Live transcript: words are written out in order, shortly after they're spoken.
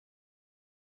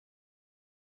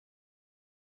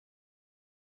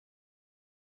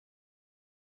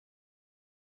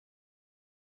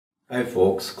Hi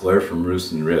folks, Claire from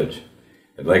Roostin Ridge.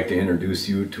 I'd like to introduce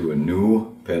you to a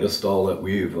new pedestal that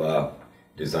we've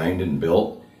designed and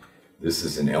built. This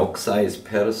is an elk-sized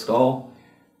pedestal,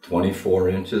 24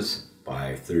 inches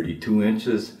by 32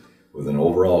 inches with an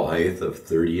overall height of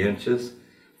 30 inches.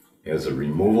 It has a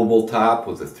removable top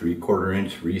with a 3/4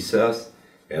 inch recess.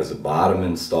 It has a bottom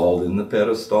installed in the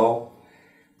pedestal.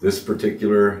 This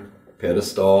particular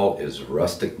pedestal is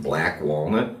rustic black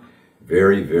walnut.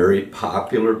 Very, very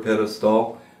popular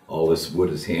pedestal. All this wood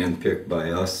is hand-picked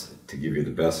by us to give you the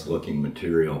best looking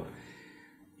material.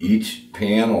 Each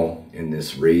panel in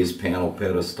this raised panel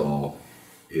pedestal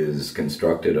is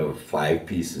constructed of 5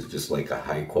 pieces, just like a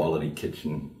high quality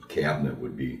kitchen cabinet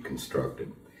would be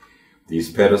constructed.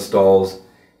 These pedestals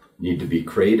need to be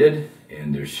crated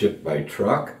and they're shipped by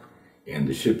truck, and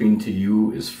the shipping to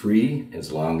you is free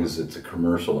as long as it's a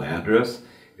commercial address.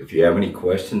 If you have any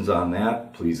questions on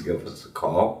that, please give us a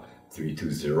call,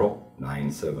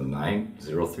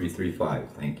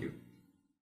 320-979-0335. Thank you.